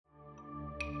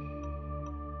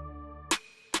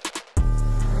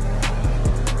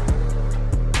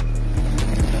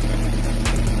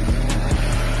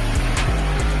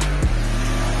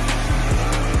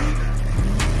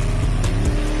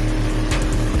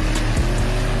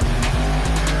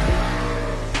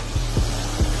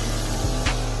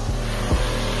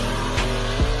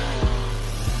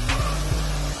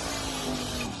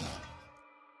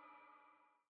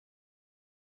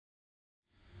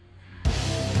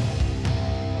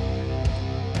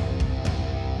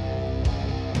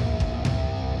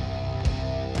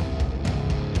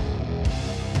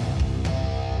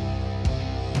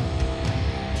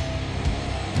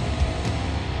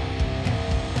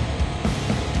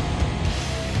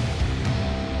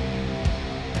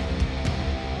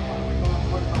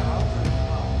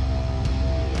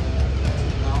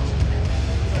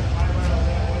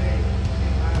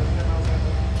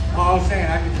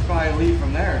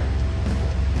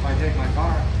take my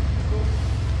car.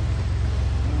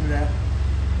 Do that.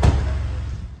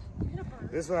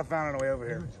 This is what I found on the way over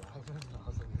here.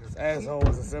 This asshole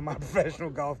is a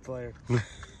semi-professional golf player. We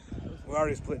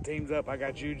already split teams up. I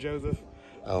got you, Joseph.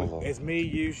 Oh, it's me,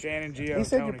 you, Shannon, Gio, He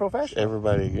said Tony. you're professional.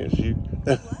 everybody against you.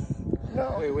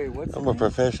 No. Wait, what's I'm a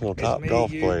professional top me,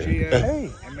 golf you, player. Gio,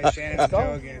 Hey, and Miss Shannon and go.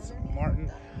 Joe against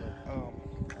Martin,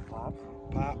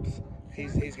 Pops.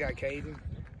 He's got Caden.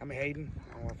 I mean Hayden.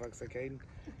 I don't know if I can say Caden.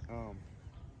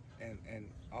 And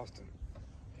Austin.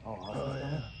 Oh,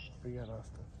 yeah. We got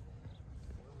Austin.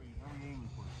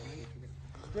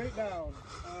 Straight down.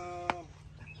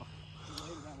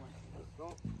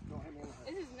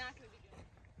 This is not going to be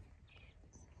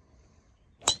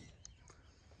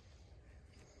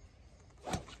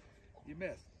good. You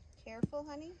missed. Careful,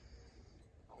 honey.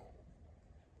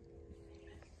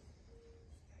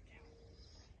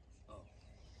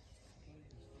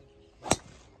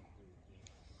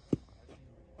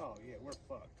 Oh yeah, we're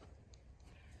fucked.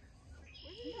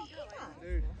 Where did you go? Come on.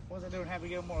 Dude, what's I doing? Happy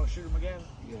Gilmore, shoot him again?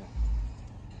 Yeah.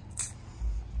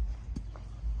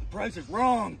 The price is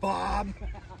wrong, Bob.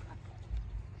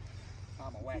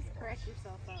 I'm a whack it. Correct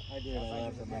yourself up. I did. I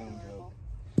laughed at my own joke.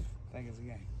 Think it's a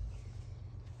game.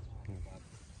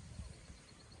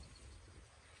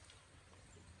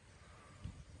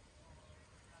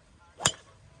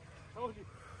 Told you.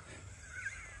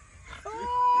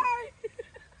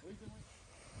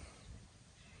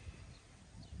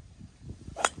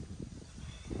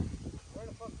 Where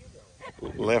the fuck you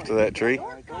go? Left of that tree.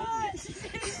 Next.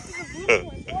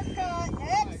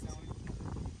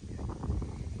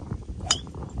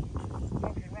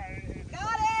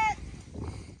 Got it.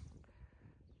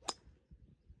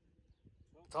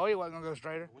 Told you it wasn't gonna go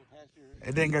straighter.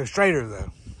 It didn't go straighter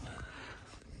though.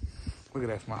 Look at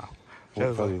that smile. More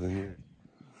Shows further like, than you.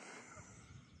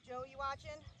 Joe, you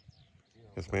watching?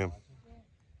 Yes, ma'am.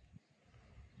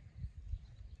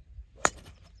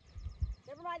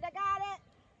 Never mind, I got it.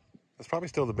 That's probably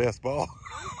still the best ball.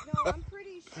 No, I'm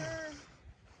pretty sure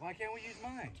Why can't we use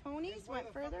mine? Tony's went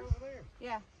further.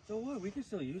 Yeah. So what? We can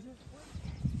still use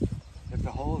it. If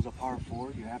the hole is a par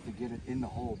 4, you have to get it in the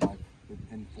hole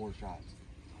in 4 shots.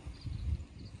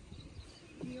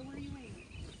 Gio, where are you aiming?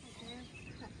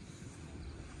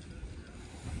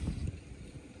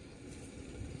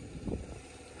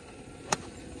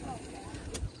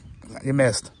 you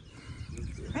missed.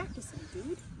 Practicing,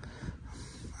 dude.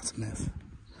 That's a miss.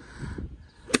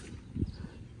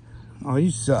 Oh,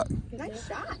 you suck. Nice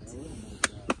shot.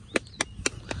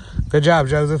 Good job,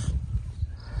 Joseph.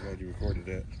 Glad you recorded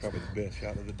that. It's probably the best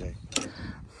shot of the day.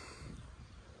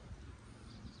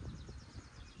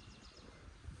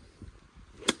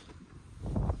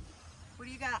 What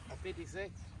do you got? A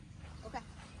 56. Okay.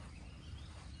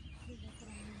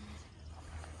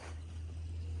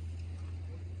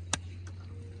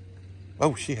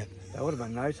 Oh, shit. That would have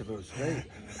been nice if it was straight.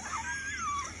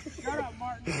 Shut up,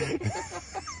 Martin.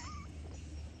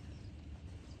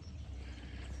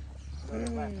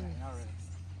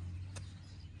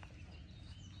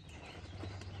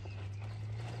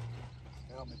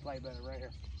 Help me play better right here.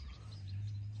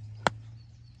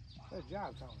 Good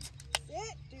job, Tony.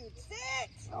 Sit, dude, sit.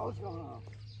 Oh, what's going on?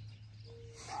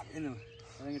 I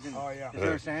think it's in. Oh, yeah. Is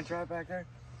there a sand trap back there?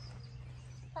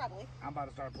 Probably. I'm about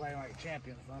to start playing like a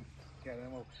champion, son. Got them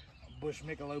little Bush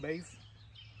Michelobes.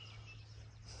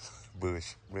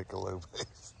 Bush, Michelob.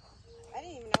 I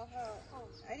didn't even know how. Oh,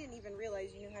 I didn't even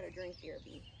realize you knew how to drink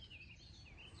BRB.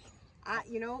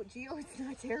 You know, Gio, it's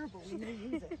not terrible. We may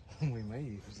use it. We may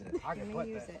use it. I We can may put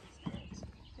use that. it. I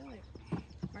feel like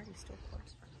Marty still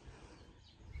pours.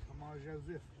 Come on,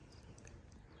 Joseph.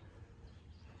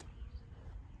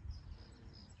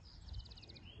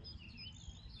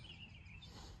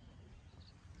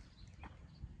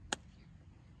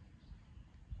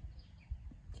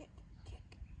 Kick, kick.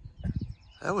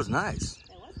 That was nice.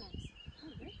 That was nice. Oh,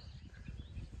 great.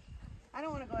 I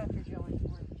don't want to go after Joe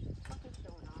anymore. Something's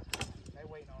going on. They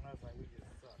waiting on us like we just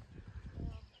suck.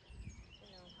 Well, you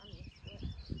know, I'm used to it.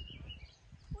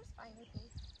 Who's fine with me?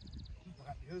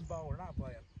 Whose ball we're not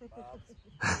playing? Bob's. What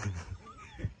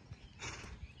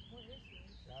is he?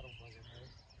 I don't fucking know.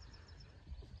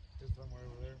 It's somewhere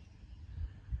over there.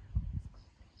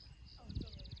 Oh, it's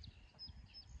over there.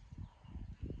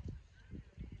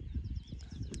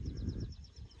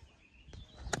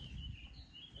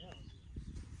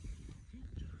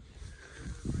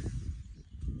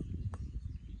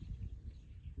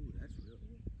 Ooh, that's real.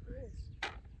 It is.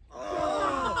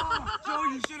 Oh! Joe,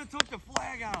 you should have took the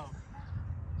flag out.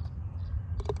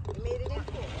 We made it in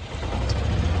four.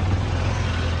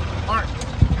 Mark.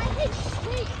 I hit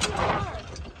straight too hard.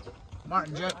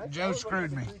 Martin, Joe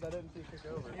screwed me.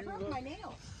 I broke my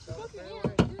nail.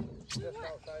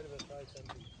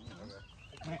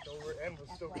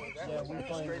 Yeah, we're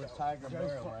playing with Tiger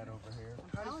Barrel right over here.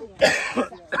 Oh, yeah.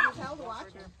 It's hell to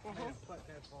watch him. He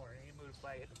moved the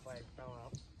flag, hit the flag, fell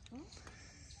out.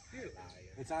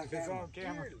 It's on It's camera. on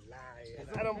camera. You're lying.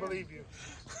 I don't believe you.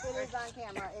 It is on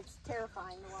camera. It's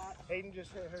terrifying to watch. Hayden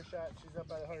just hit her shot. She's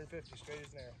up at 150, straight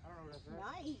as an arrow. I don't know what that's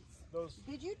right. Nice. Those,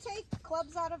 Did you take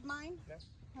clubs out of mine?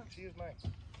 she is mine.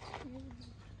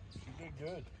 She did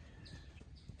good.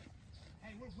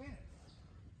 Hey, we're winning.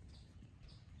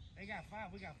 They got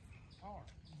 5, we got par.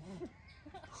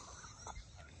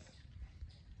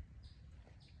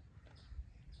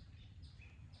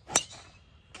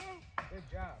 Good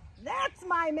job. That's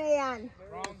my man.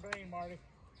 Wrong green, Marty.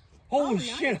 Holy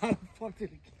nice. shit! How the fuck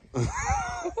did it?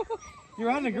 You're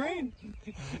on the green.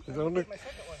 It's on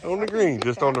the green,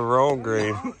 just on the wrong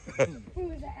green. Was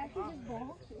that actually just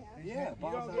ball? Yeah, You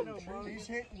balls don't out get of no the tree. money. He's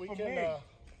hitting we can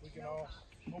all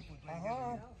hopefully play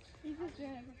together. He's just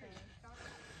doing everything.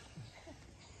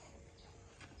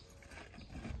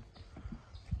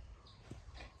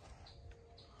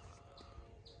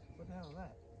 What the hell is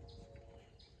that?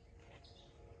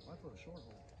 That's what a short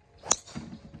hole.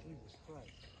 Jesus Christ.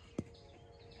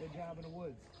 Good job in the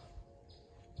woods.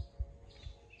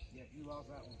 Yeah, you lost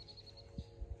that one.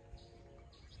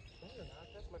 No, you're not.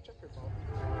 That's my checker ball.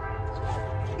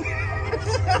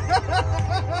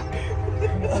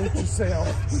 Hurt yourself.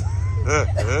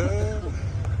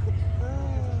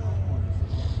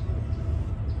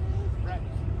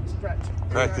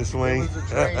 Practice swing. It was a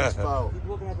train's fault. Keep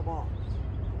looking at the ball.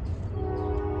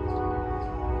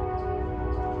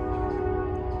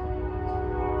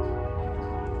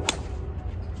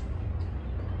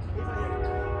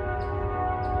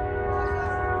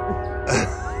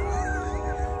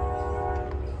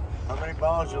 How many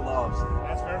balls you lost?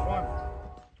 That's first one.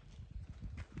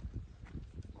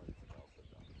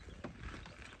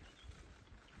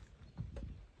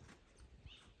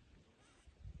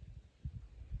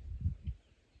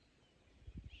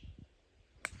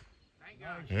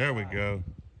 There we go.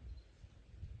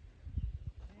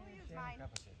 We'll use mine.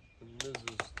 And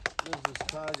Mrs.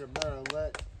 Tiger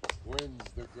Merillat wins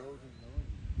the golden onion.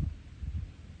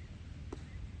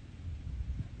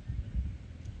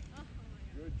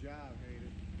 Good job,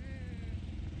 Hayden.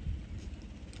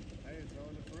 Hey, it's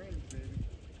on the friends, baby.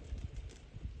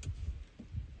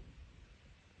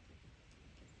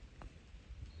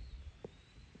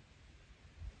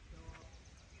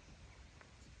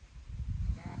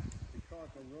 You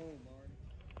caught the roll, Marty.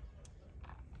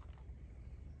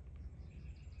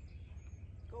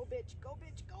 Go, bitch. Go,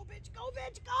 bitch. Go, bitch. Go,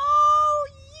 bitch. Go!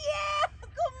 Yeah!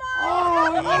 Come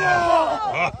on!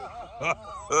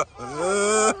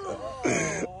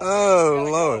 Oh,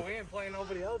 Lord. We ain't playing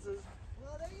nobody else's.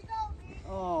 Well, there you go, B.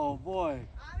 Oh boy.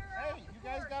 Hey, you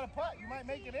guys got a putt. You might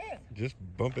make it in. Just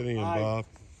bump it in, Aye. Bob.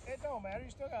 It don't matter. You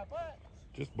still got a putt.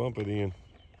 Just bump it in.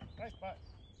 Nice putt.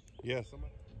 Yeah,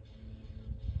 somebody.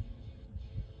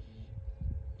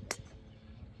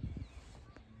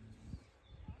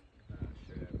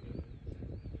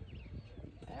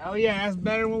 Hell yeah, that's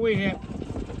better than what we hit.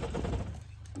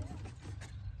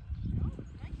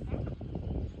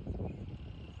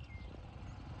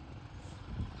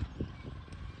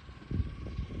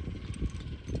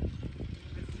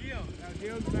 It's Gio. Now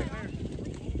Gio's back there.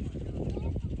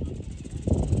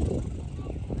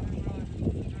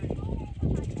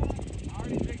 I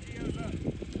already picked Gio's up.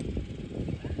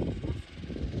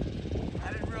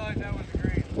 I didn't realize that was the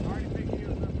green. I already picked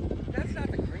Gio's up. That's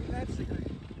not the green. That's the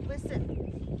green. Listen.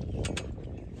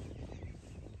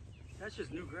 That's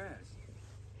just new grass.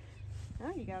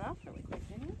 Oh, you got off really quick,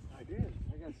 didn't you? I did.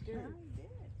 I got Oh, scared. you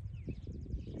did.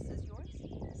 This is yours?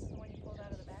 This is the one you pulled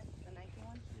out of the bag? The Nike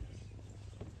one?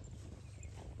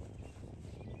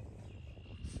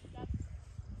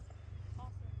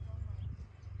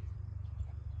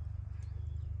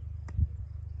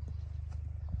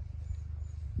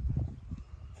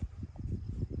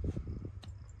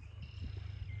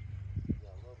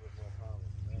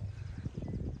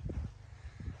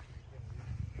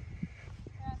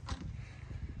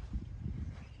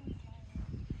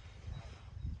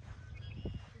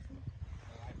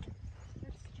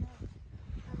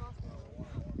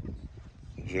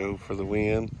 Joe for the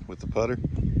win with the putter.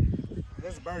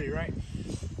 That's a birdie, right?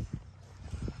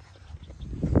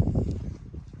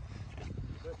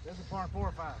 This is a par 4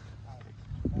 or 5.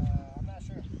 I'm not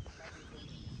sure.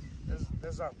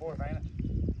 This is our 4th, ain't it?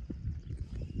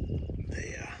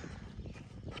 Yeah.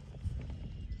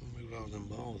 Move all them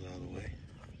balls out of the way.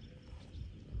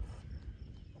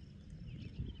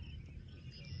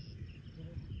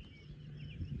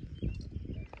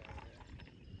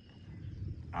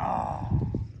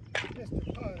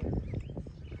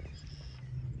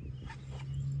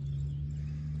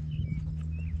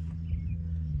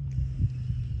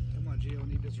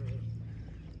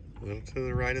 A little to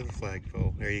the right of the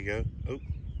flagpole. There you go. Oh,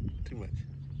 too much.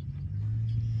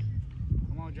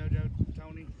 Come on, JoJo,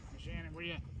 Tony, Shannon, where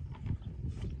you at?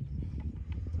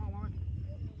 Come on, woman.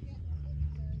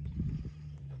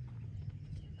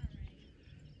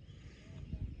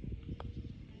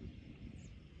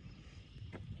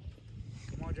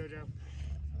 Come on, JoJo.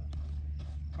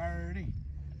 Marty.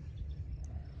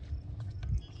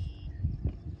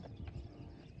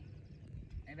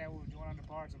 Ain't that what was going on the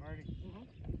parts of Marty?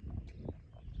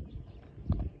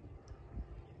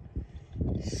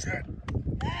 Shit.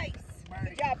 Nice. Marty.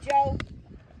 Good job, Joe.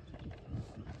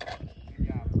 Good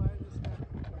job.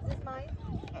 Is this mine?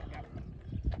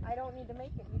 I don't need to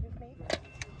make it. You just made it.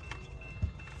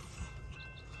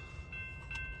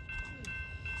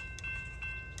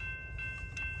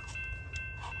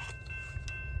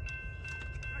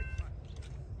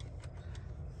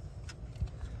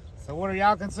 So what are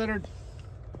y'all considered?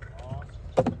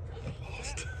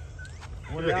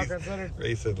 What are y'all considered?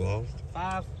 Ray said lost.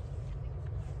 5.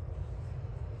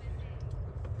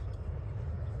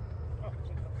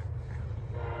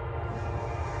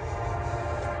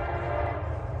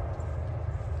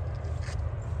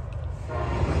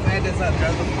 Let's add this up,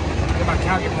 Joseph. Get my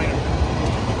calculator.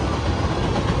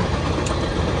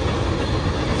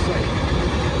 Let's see.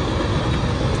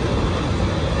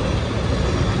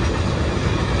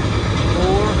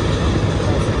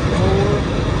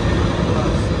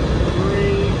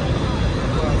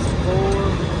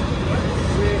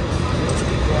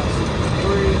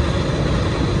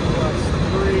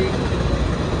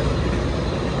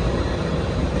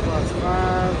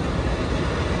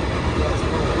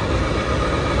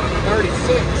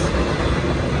 36.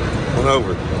 One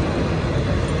over.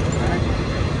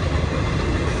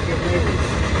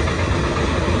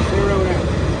 Zero down.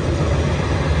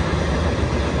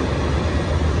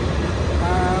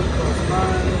 5 plus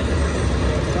 5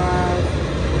 plus 5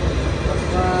 plus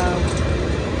 5.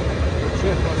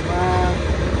 Shit plus 5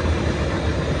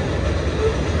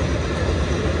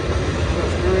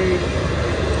 plus 3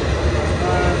 plus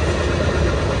 5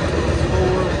 plus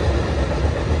 4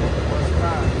 plus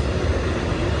 5.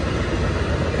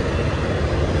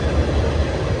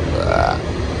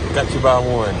 Got you by 1. I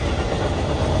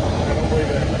don't believe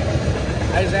it.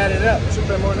 I just added it up. Should have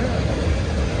been more than that.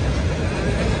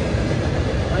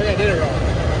 I think I did it wrong.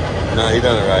 No, he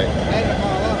done it right. Added them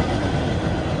all up.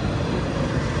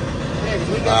 Yeah, 'cause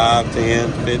we got 5,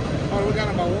 10, 50. oh, we got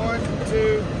them by 1,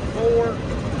 2, 4,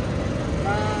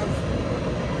 5,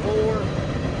 4,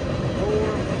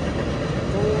 4,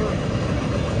 4.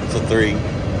 It's a 3.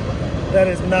 That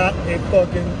is not a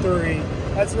fucking 3.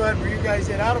 That's what where you guys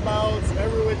hit out of bounds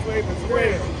every which way but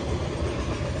straight.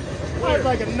 I was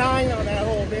like a 9 on that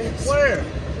whole bitch. Where?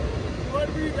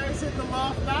 Whatever you guys hit the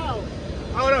loft out.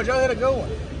 Oh no, Joe hit a good one.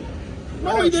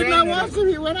 No, know he did Shane not hit watch a- him.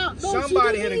 He went out. No,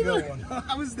 Somebody she hit a didn't good either. one.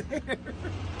 I was there.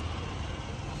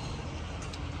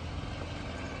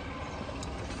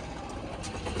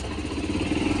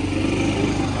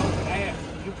 Man,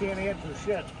 you can't hit for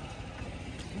shit.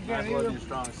 You can't either.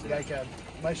 strong Yeah, I can.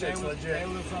 My shit's They legit.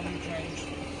 was something you changed.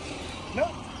 Nope.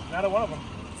 Not a one of them.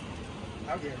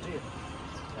 I'll guarantee it.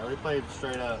 Yeah, we played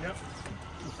straight up. Yep.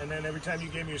 And then every time you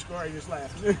gave me a score, I just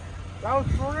laughed. That was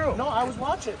for real. No, I was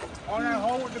watching. On that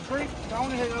hole with the tree, I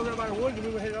only hit over there by the woods and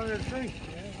we would hit under the tree.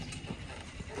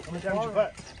 How many times did you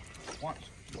putt? Once.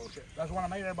 Bullshit. That's what I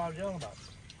made everybody yelling about.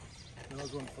 No, I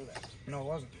was going for that. No, it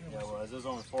wasn't. Yeah, it was. It was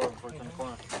only 4 before it turned the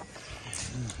corner.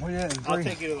 Well, yeah, I'll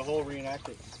take you to the hole, reenact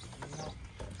it.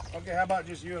 Okay, how about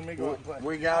just you and me go out and play?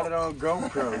 We got it on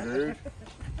GoPro, dude.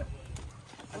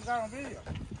 We got on video.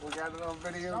 We got it on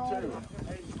video No. too.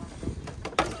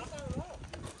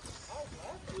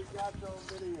 We got it on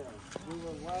video. We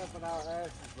were laughing our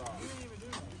asses off.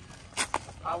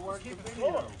 I worked the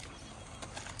video.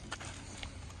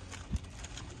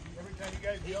 Every time you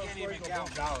guys yell, Can't even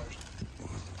count dollars.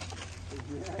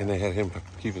 And they had him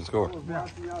keeping score. I was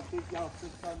watching y'all think y'all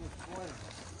 600 points.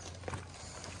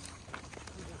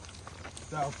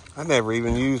 So, I never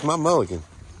even used my mulligan.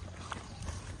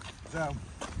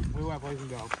 we went play some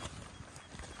golf.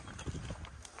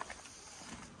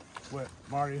 With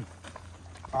Marty,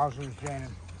 Austin,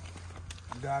 Shannon,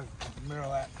 Doug,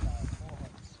 Merillat.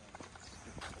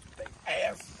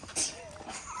 Ass.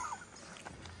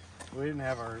 We didn't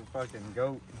have our fucking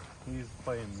goat. He's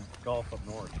playing golf up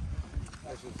north.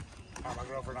 This is my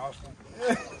girlfriend, Austin.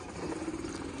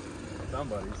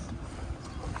 Somebody's.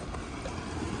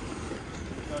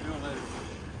 What y'all doing later?